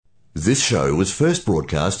This show was first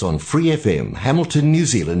broadcast on Free FM, Hamilton, New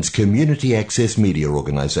Zealand's community access media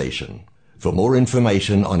organisation. For more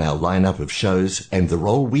information on our lineup of shows and the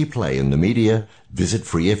role we play in the media, visit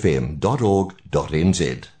freefm.org.nz.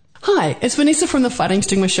 Hi, it's Vanessa from the Fighting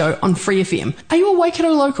Stigma Show on Free FM. Are you a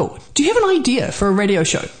Waikato local? Do you have an idea for a radio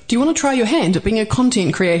show? Do you want to try your hand at being a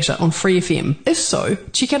content creator on Free FM? If so,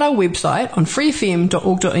 check out our website on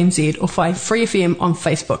freefm.org.nz or find Free FM on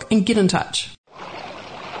Facebook and get in touch.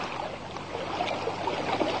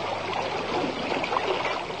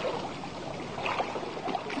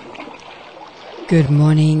 Good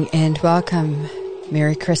morning and welcome.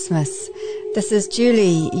 Merry Christmas. This is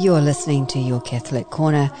Julie. You're listening to Your Catholic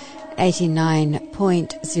Corner,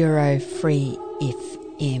 89.0 Free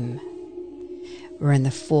FM. We're in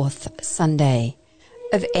the fourth Sunday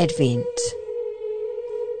of Advent.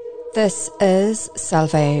 This is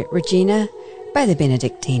Salve Regina by the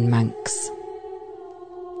Benedictine monks.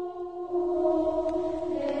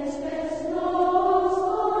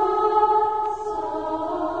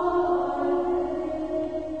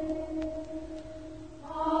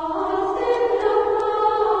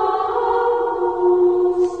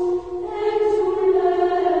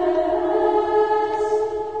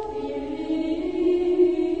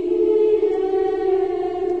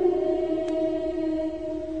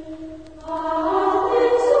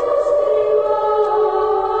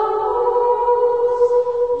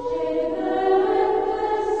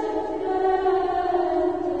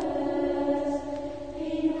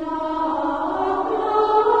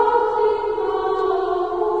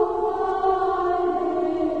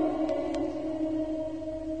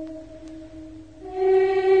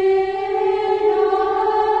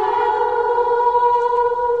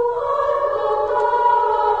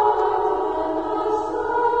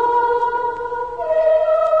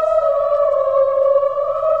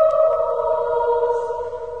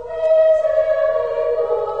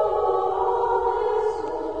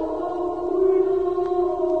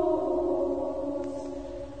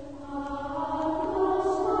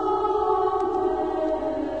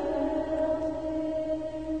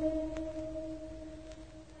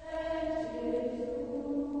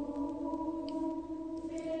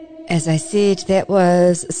 As I said, that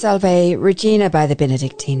was Salve Regina by the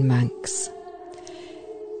Benedictine monks.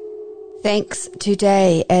 Thanks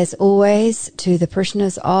today, as always, to the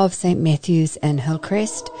parishioners of St. Matthew's in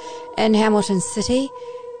Hillcrest, in Hamilton City,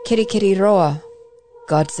 Kirikiriroa,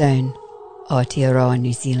 God Zone, Aotearoa,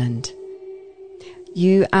 New Zealand.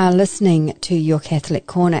 You are listening to Your Catholic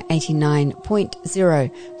Corner,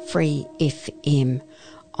 89.0 Free FM,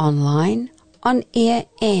 online, on air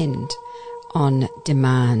and on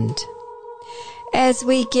demand. As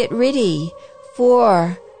we get ready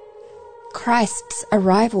for Christ's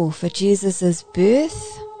arrival, for Jesus'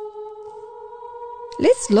 birth,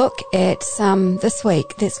 let's look at some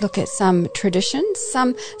traditions,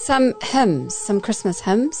 some hymns, some Christmas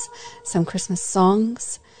hymns, some Christmas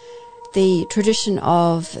songs, the tradition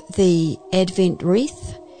of the Advent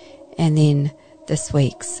Wreath, and then this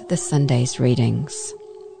Sunday's readings.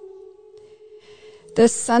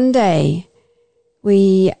 This Sunday,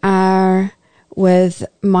 we are with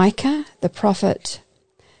Micah, the prophet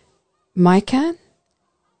Micah.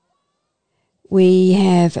 We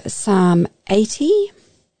have Psalm 80.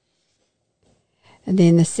 And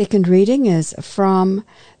then the second reading is from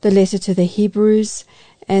the letter to the Hebrews.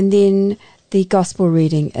 And then the gospel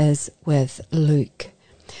reading is with Luke.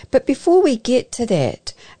 But before we get to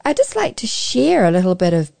that, I'd just like to share a little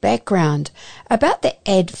bit of background about the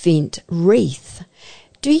Advent Wreath.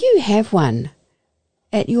 Do you have one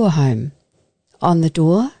at your home, on the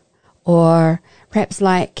door, or perhaps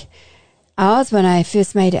like ours, when I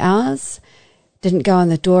first made ours, didn't go on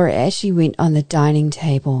the door, it actually went on the dining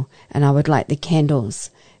table, and I would light the candles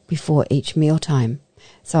before each mealtime.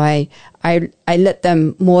 So I lit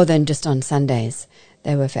them more than just on Sundays.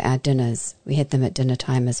 They were for our dinners. We had them at dinner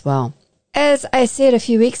time as well. As I said a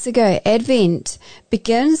few weeks ago, Advent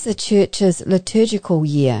begins the Church's liturgical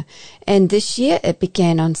year, and this year it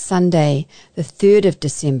began on Sunday, the 3rd of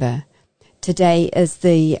December. Today is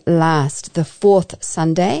the fourth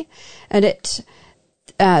Sunday, and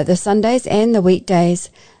the Sundays and the weekdays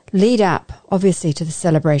lead up, obviously, to the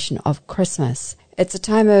celebration of Christmas. It's a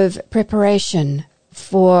time of preparation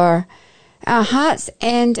for our hearts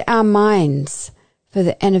and our minds for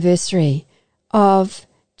the anniversary of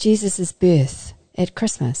Jesus' birth at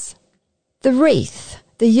Christmas. The wreath,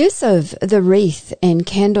 the use of the wreath and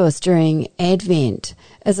candles during Advent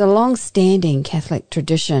is a long-standing Catholic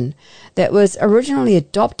tradition that was originally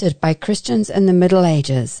adopted by Christians in the Middle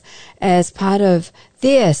Ages as part of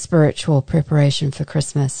their spiritual preparation for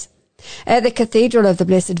Christmas. At the Cathedral of the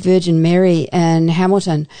Blessed Virgin Mary in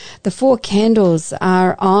Hamilton, the 4 candles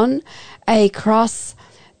are on a cross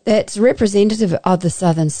that's representative of the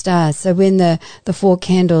Southern Star. So when the 4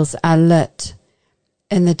 candles are lit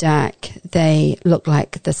in the dark, they look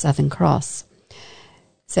like the Southern Cross.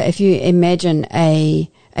 So if you imagine a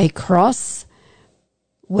cross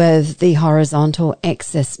with the horizontal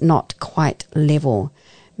axis not quite level,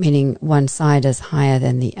 meaning one side is higher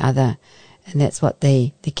than the other, and that's what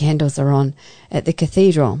the candles are on at the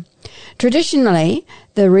cathedral. Traditionally,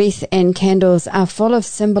 the wreath and candles are full of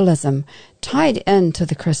symbolism tied into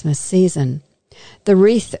the Christmas season. The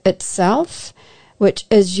wreath itself, which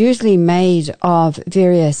is usually made of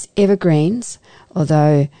various evergreens,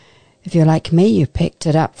 although if you're like me, you picked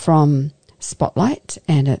it up from Spotlight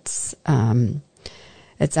and it's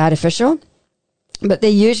artificial, but they're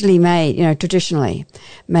usually made, traditionally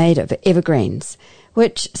made of evergreens,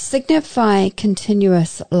 which signify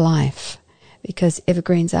continuous life, because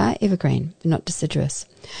evergreens are evergreen, they're not deciduous.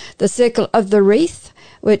 The circle of the wreath,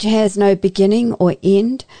 which has no beginning or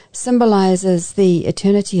end, symbolizes the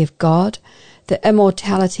eternity of God, the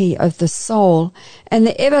immortality of the soul, and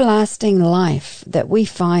the everlasting life that we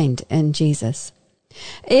find in Jesus.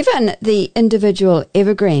 Even the individual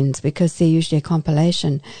evergreens, because they're usually a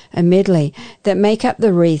compilation, a medley, that make up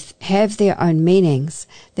the wreath have their own meanings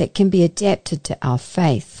that can be adapted to our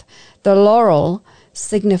faith. The laurel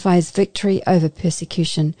signifies victory over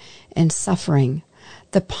persecution and suffering.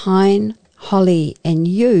 The pine, holly, and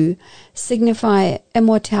yew signify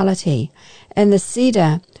immortality, and the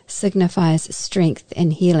cedar signifies strength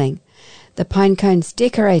and healing. The pine cones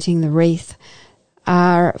decorating the wreath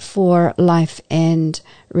are for life and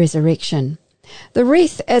resurrection. The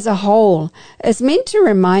wreath as a whole is meant to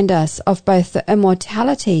remind us of both the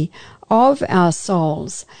immortality of our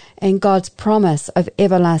souls and God's promise of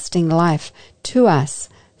everlasting life to us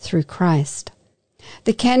through Christ.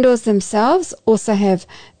 The candles themselves also have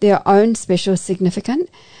their own special significance.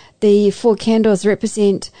 The 4 candles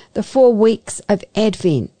represent the 4 weeks of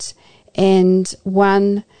Advent, and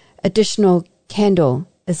 1 additional candle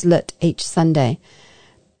is lit each Sunday.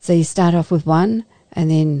 So you start off with 1,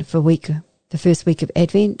 and then for the first week of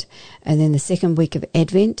Advent, and then the second week of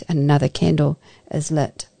Advent, another candle is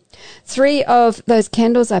lit. 3 of those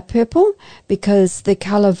candles are purple because the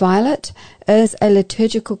colour violet is a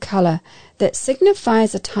liturgical colour that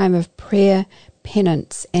signifies a time of prayer,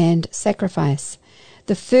 penance, and sacrifice.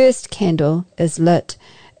 The first candle is lit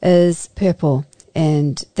is purple,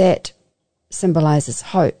 and that symbolizes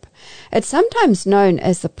hope. It's sometimes known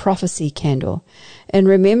as the prophecy candle, in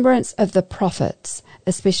remembrance of the prophets,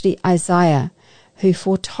 especially Isaiah, who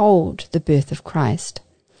foretold the birth of Christ.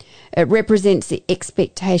 It represents the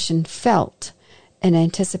expectation felt in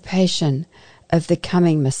anticipation of the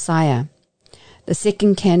coming Messiah. The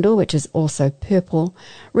second candle, which is also purple,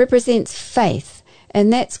 represents faith,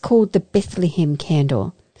 and that's called the Bethlehem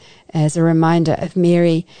candle, as a reminder of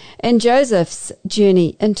Mary and Joseph's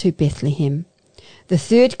journey into Bethlehem. The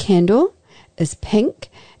third candle is pink,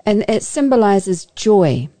 and it symbolizes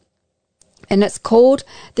joy, and it's called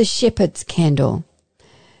the shepherd's candle,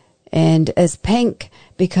 and is pink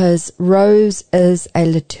because rose is a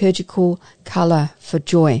liturgical colour for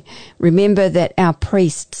joy. Remember that our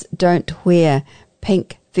priests don't wear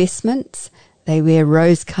pink vestments, they wear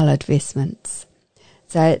rose-coloured vestments.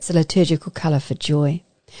 So it's a liturgical colour for joy.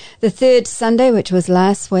 The third Sunday, which was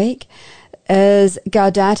last week, is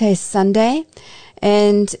Gaudete Sunday,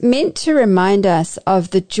 and meant to remind us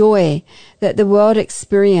of the joy that the world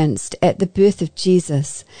experienced at the birth of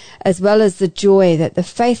Jesus, as well as the joy that the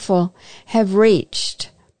faithful have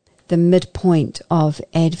reached the midpoint of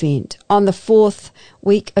Advent. On the 4th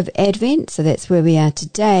week of Advent, so that's where we are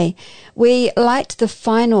today, we light the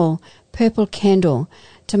final purple candle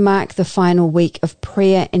to mark the final week of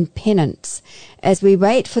prayer and penance as we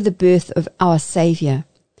wait for the birth of our Saviour.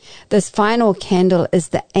 This final candle is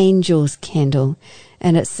the angel's candle,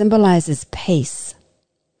 and it symbolizes peace.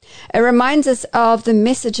 It reminds us of the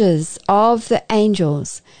messages of the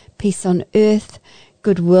angels, peace on earth,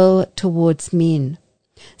 goodwill towards men.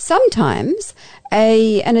 Sometimes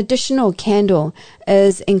an additional candle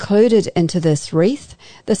is included into this wreath.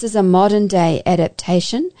 This is a modern day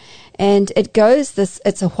adaptation, and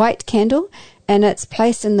it's a white candle, and it's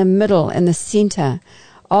placed in the middle, in the center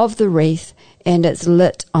of the wreath, and it's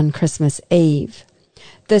lit on Christmas Eve.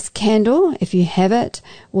 This candle, if you have it,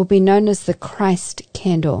 will be known as the Christ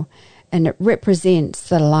candle, and it represents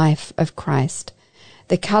the life of Christ.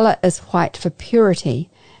 The color is white for purity,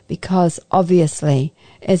 because obviously,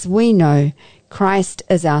 as we know, Christ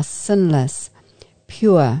is our sinless,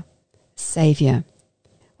 pure Savior.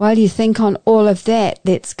 While you think on all of that,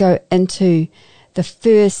 let's go into the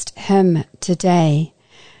first hymn today.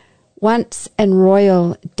 Once in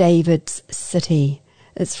Royal David's City.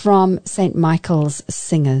 It's from St. Michael's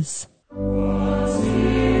Singers.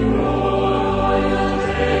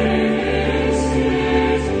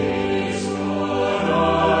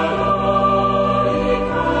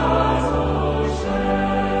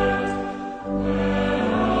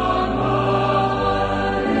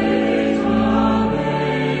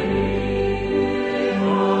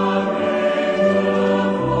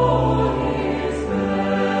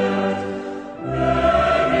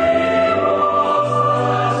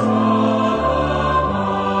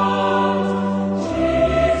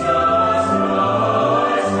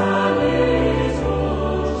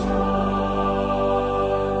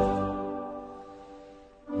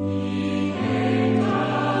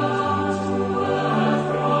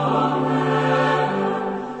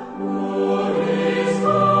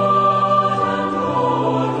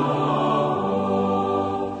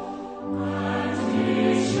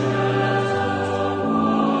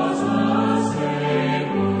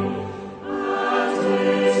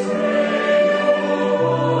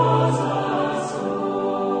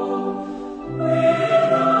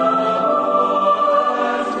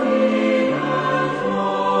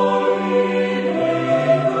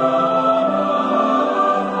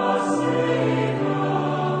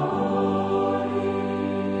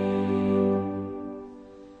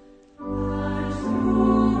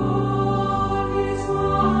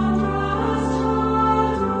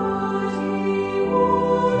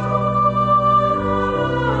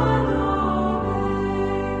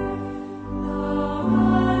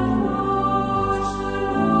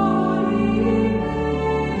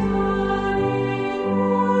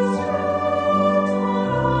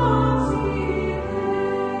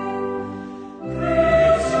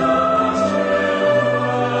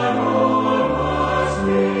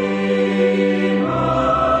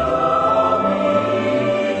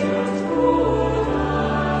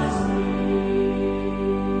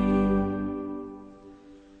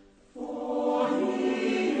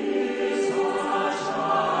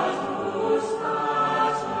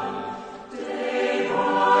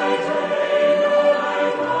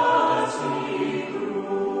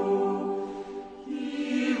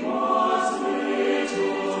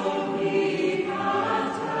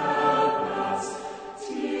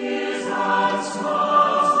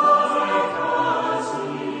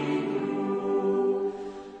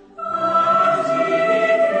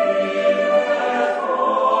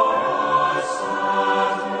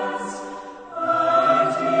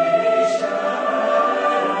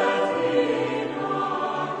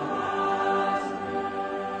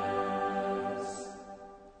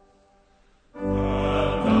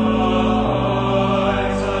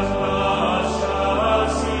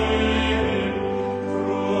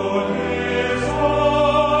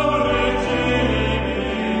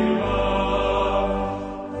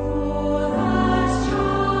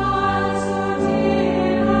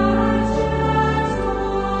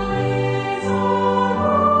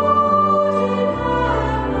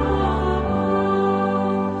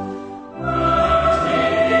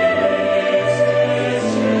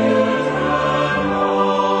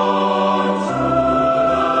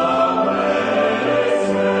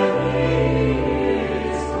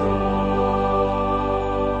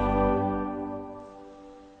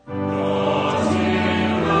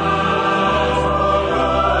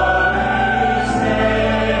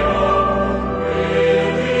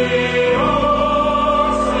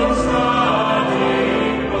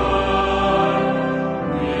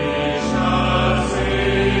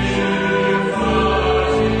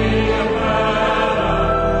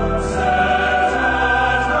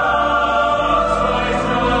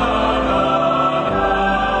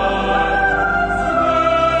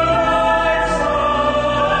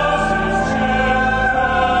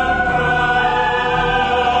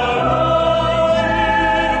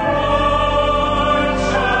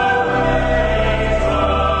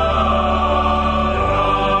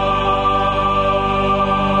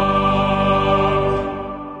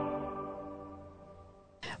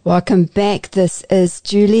 Welcome back. This is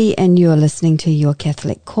Julie and you're listening to Your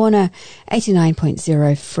Catholic Corner,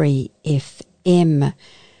 89.0 Free FM.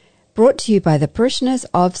 Brought to you by the parishioners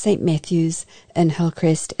of St. Matthew's in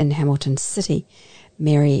Hillcrest in Hamilton City.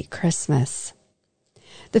 Merry Christmas.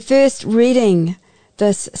 The first reading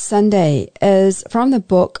this Sunday is from the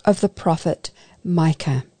book of the prophet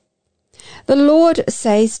Micah. The Lord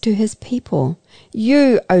says to his people,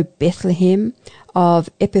 "You, O Bethlehem of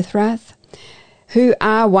Ephrathah, who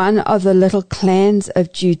are one of the little clans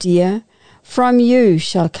of Judea, From you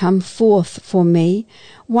shall come forth for me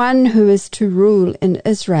one who is to rule in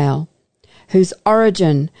Israel, whose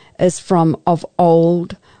origin is from of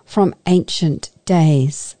old, from ancient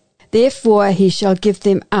days. Therefore he shall give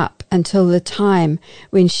them up until the time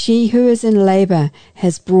when she who is in labour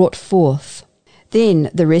has brought forth.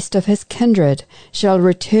 Then the rest of his kindred shall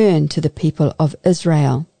return to the people of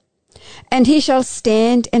Israel. And he shall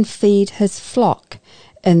stand and feed his flock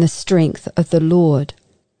in the strength of the Lord,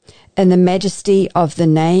 in the majesty of the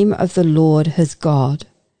name of the Lord his God.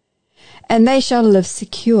 And they shall live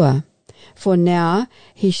secure, for now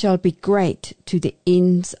he shall be great to the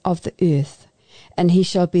ends of the earth, and he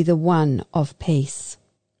shall be the one of peace.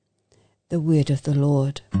 The word of the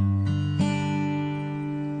Lord.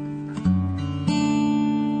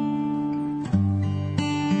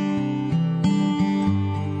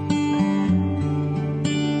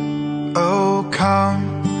 Oh,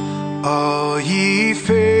 come, all ye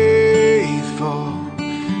faithful,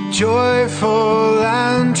 joyful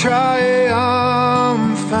and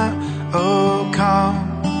triumphant. Oh,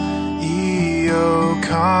 come ye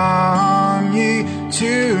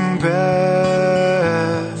to Bethlehem.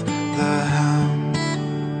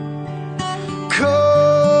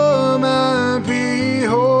 Come and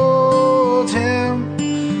behold him,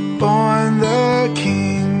 born the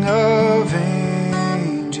King of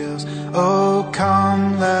angels. Oh,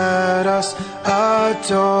 come, let us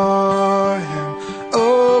adore him.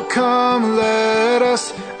 Oh, come, let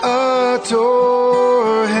us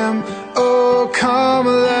adore him. Oh, come,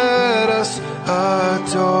 let us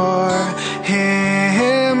adore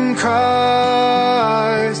him,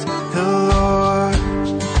 Christ the Lord.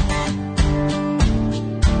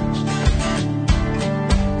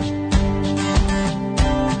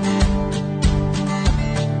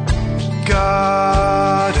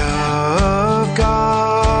 God of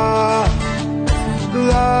God,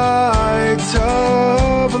 light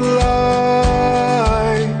of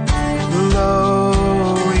light,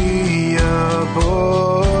 lo, he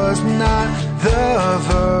abhors not the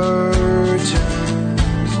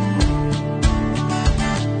virgins.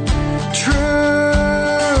 True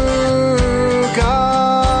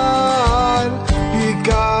God,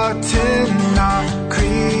 begotten, not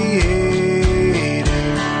created.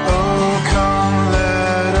 Oh, come,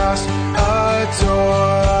 let us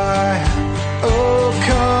adore him. Oh,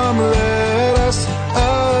 come, let us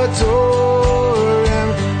adore him.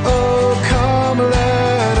 Oh, come,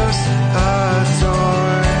 let us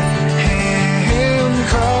adore him,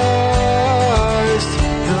 Christ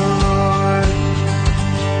the Lord.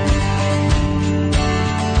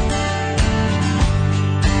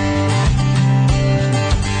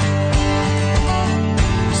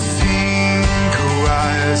 Sing,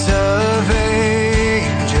 choirs of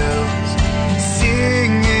angels,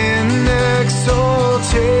 sing in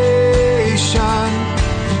exaltation.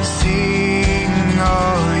 Sing,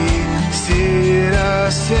 all ye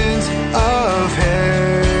citizens of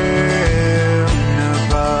heaven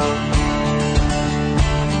above.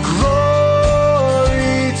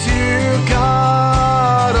 Glory to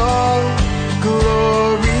God, all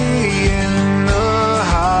glory in the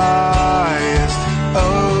highest.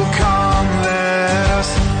 Oh, come, let us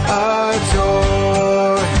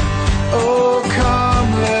adore him. Oh,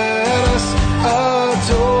 come, let us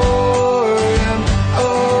adore him.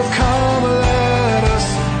 Oh, come, let us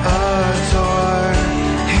adore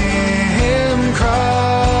him,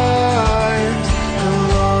 Christ the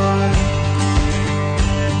Lord.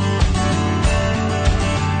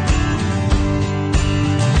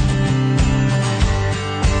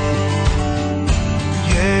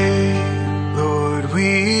 Yea, Lord,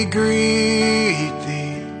 we greet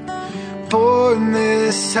thee, born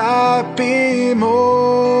this happy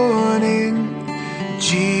morning.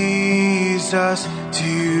 Jesus,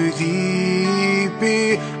 to thee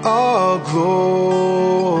be all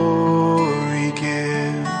glory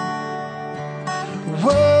give.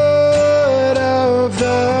 Word of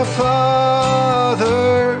the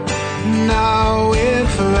Father, now in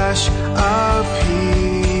flesh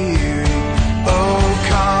appearing. Oh,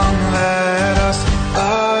 come, let us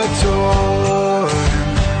adore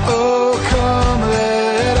him. Oh, come,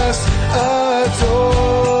 let us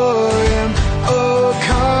adore him. Oh,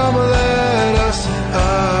 come, let us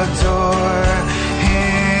adore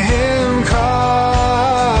him,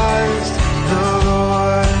 Christ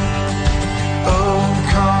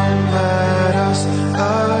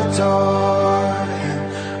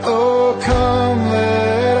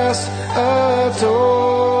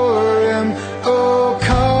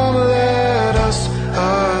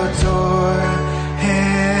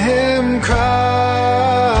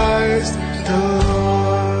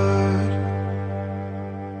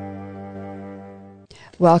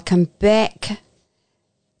Welcome back.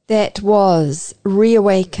 That was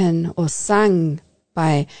Reawaken, or sung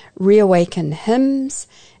by Reawaken Hymns,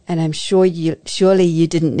 and I'm surely you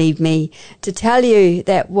didn't need me to tell you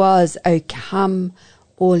that was O Come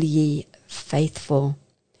All Ye Faithful,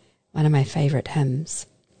 one of my favourite hymns.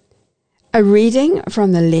 A reading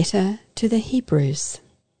from the letter to the Hebrews.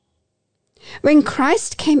 When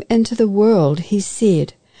Christ came into the world, he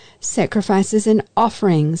said, "Sacrifices and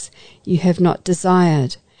offerings you have not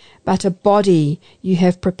desired, but a body you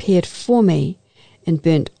have prepared for me. In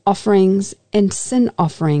burnt offerings and sin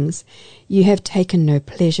offerings you have taken no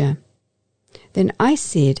pleasure." Then I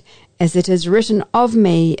said, as it is written of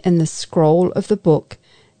me in the scroll of the book,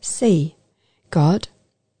 "See, God,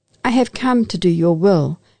 I have come to do your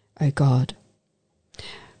will, O God."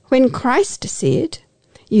 When Christ said,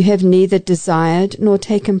 "You have neither desired nor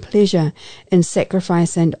taken pleasure in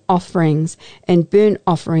sacrifice and offerings and burnt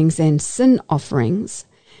offerings and sin offerings,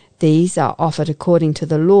 these are offered according to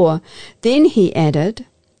the law," then he added,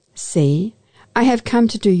 "See, I have come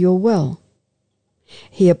to do your will."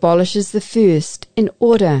 He abolishes the first in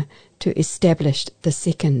order to establish the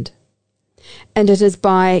second. And it is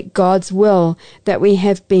by God's will that we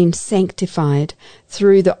have been sanctified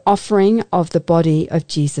through the offering of the body of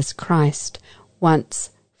Jesus Christ once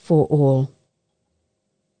for all.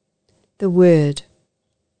 The word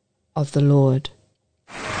of the Lord.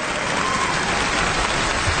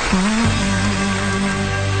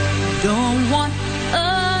 Don't want a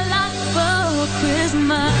lot for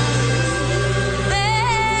Christmas.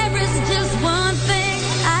 There is just one thing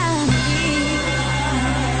I need.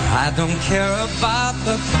 I don't care about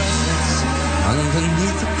the presents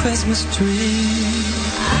underneath the Christmas tree.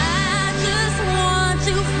 I just want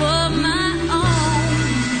you for my own,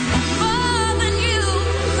 more than you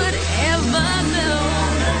could ever know.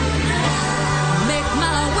 Make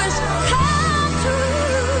my wish come true.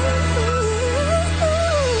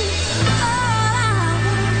 All I want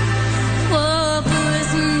for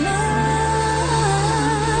Christmas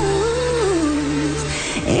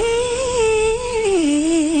is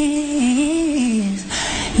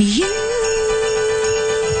you.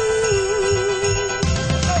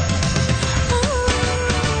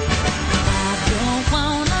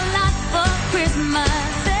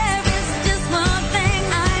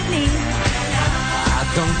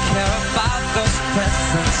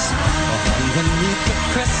 Underneath the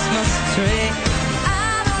Christmas tree, I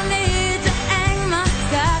don't need to hang my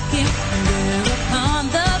stocking there upon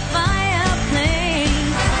the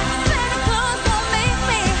fireplace. Santa Claus will make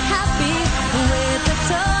me happy with a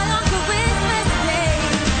toy on Christmas Day.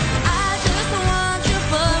 I just want you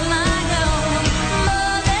for my own,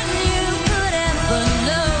 more than you could ever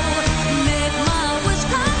know. Make my wish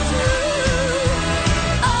come true.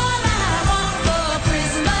 All I want for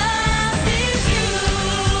Christmas is you.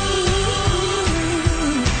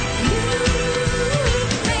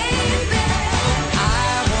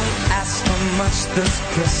 this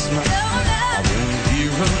Christmas. I won't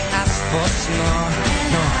even ask for snow.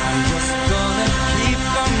 No, I'm just gonna keep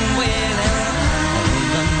on waiting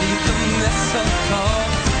underneath the mistletoe.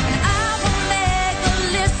 And I will make a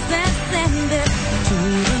list and send it to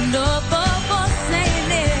the noble for Saint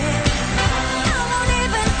Nick. I won't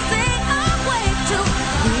even say a wait to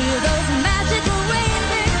hear those magic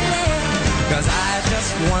reindeer play. 'Cause I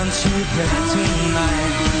just want you here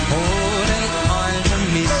tonight, holding on to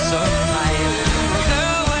me so tight.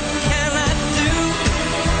 Girl, what can I do?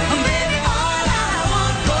 Baby, all I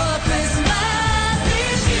want for Christmas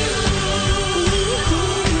is you.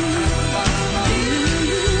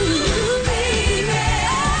 You, baby.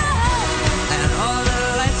 And all the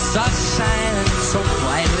lights are shining so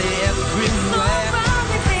brightly everywhere.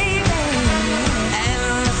 And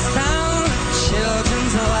the sound of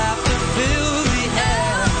children's laughter fills the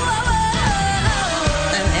air.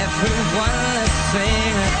 And everyone is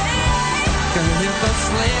singing. Can you hear the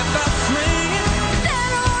sleigh bells ringing? Then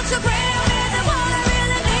won't you bring me the one I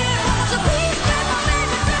really need? Won't you please bring my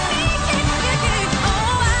baby to me?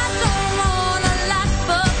 Oh, I don't want a lot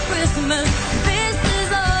for Christmas. This is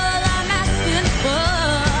all I'm asking for.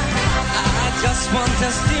 I just want to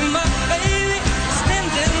see my baby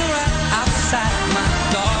standing right outside my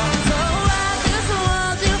door. So I just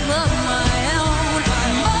want you for my own,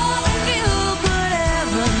 more than you could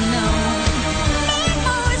ever know. Make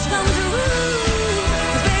my wish come true.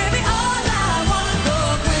 'Cause baby, all I want for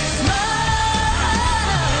Christmas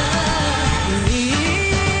is you.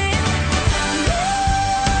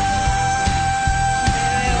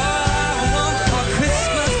 All I want for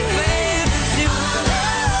Christmas, baby, is you.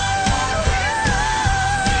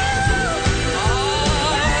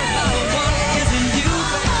 All I want is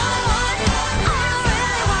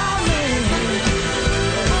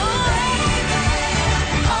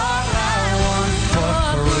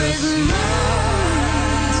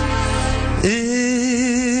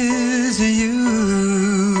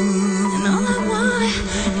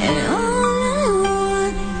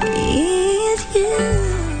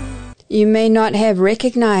not have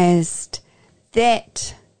recognized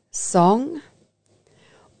that song.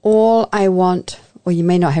 All I Want, or you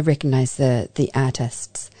may not have recognized the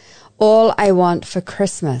artists. All I Want for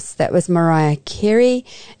Christmas. That was Mariah Carey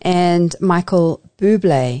and Michael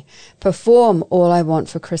Bublé perform All I Want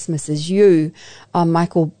for Christmas Is You on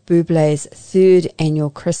Michael Bublé's 3rd annual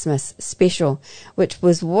Christmas special, which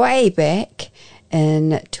was way back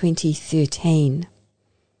in 2013.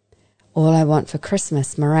 All I Want for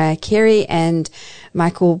Christmas, Mariah Carey and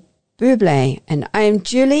Michael Bublé. And I am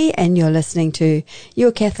Julie, and you're listening to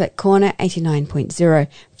Your Catholic Corner, 89.0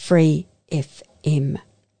 Free FM.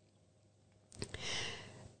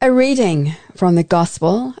 A reading from the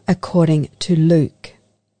Gospel according to Luke.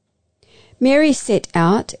 Mary set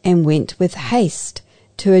out and went with haste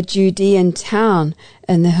to a Judean town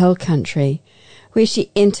in the hill country, where she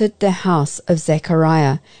entered the house of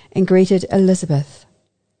Zechariah and greeted Elizabeth.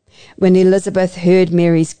 When Elizabeth heard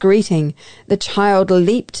Mary's greeting, the child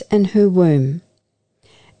leaped in her womb.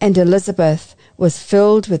 And Elizabeth was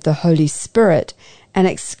filled with the Holy Spirit and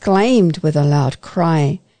exclaimed with a loud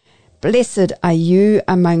cry, "Blessed are you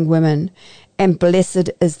among women, and blessed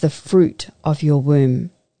is the fruit of your womb.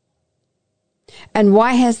 And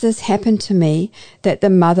why has this happened to me, that the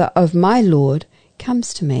mother of my Lord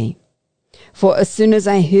comes to me? For as soon as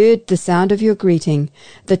I heard the sound of your greeting,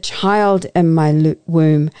 the child in my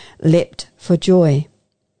womb leapt for joy.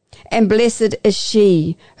 And blessed is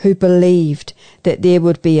she who believed that there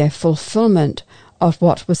would be a fulfillment of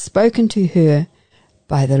what was spoken to her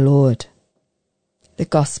by the Lord." The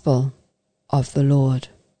Gospel of the Lord.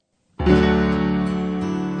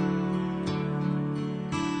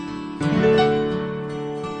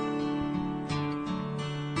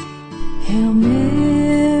 Hail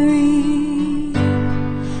Mary,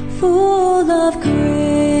 full of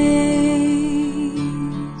grace,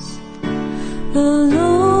 the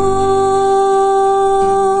Lord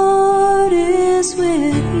is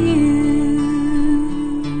with you.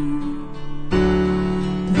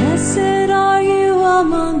 Blessed are you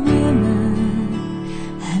among women,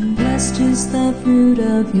 and blessed is the fruit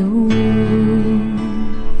of your womb,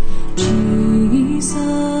 Jesus.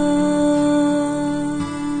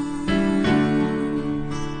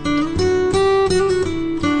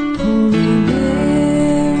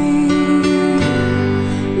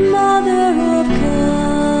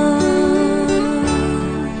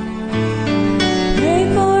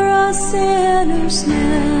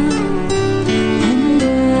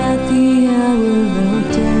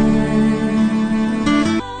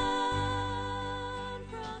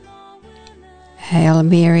 Hail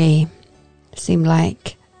Mary seemed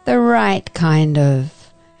like the right kind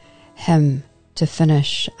of hymn to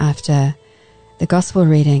finish after the Gospel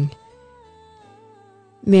reading.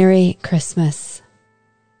 Merry Christmas.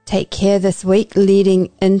 Take care this week leading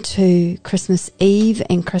into Christmas Eve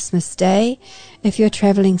and Christmas Day. If you're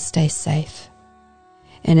travelling, stay safe.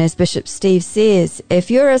 And as Bishop Steve says,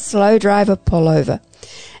 if you're a slow driver, pull over.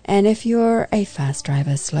 And if you're a fast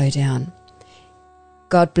driver, slow down.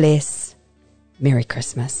 God bless. Merry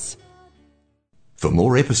Christmas. For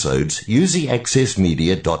more episodes, use the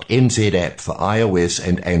accessmedia.nz app for iOS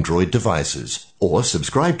and Android devices, or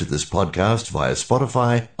subscribe to this podcast via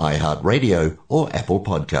Spotify, iHeartRadio, or Apple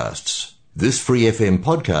Podcasts. This Free FM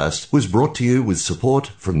podcast was brought to you with support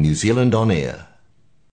from New Zealand On Air.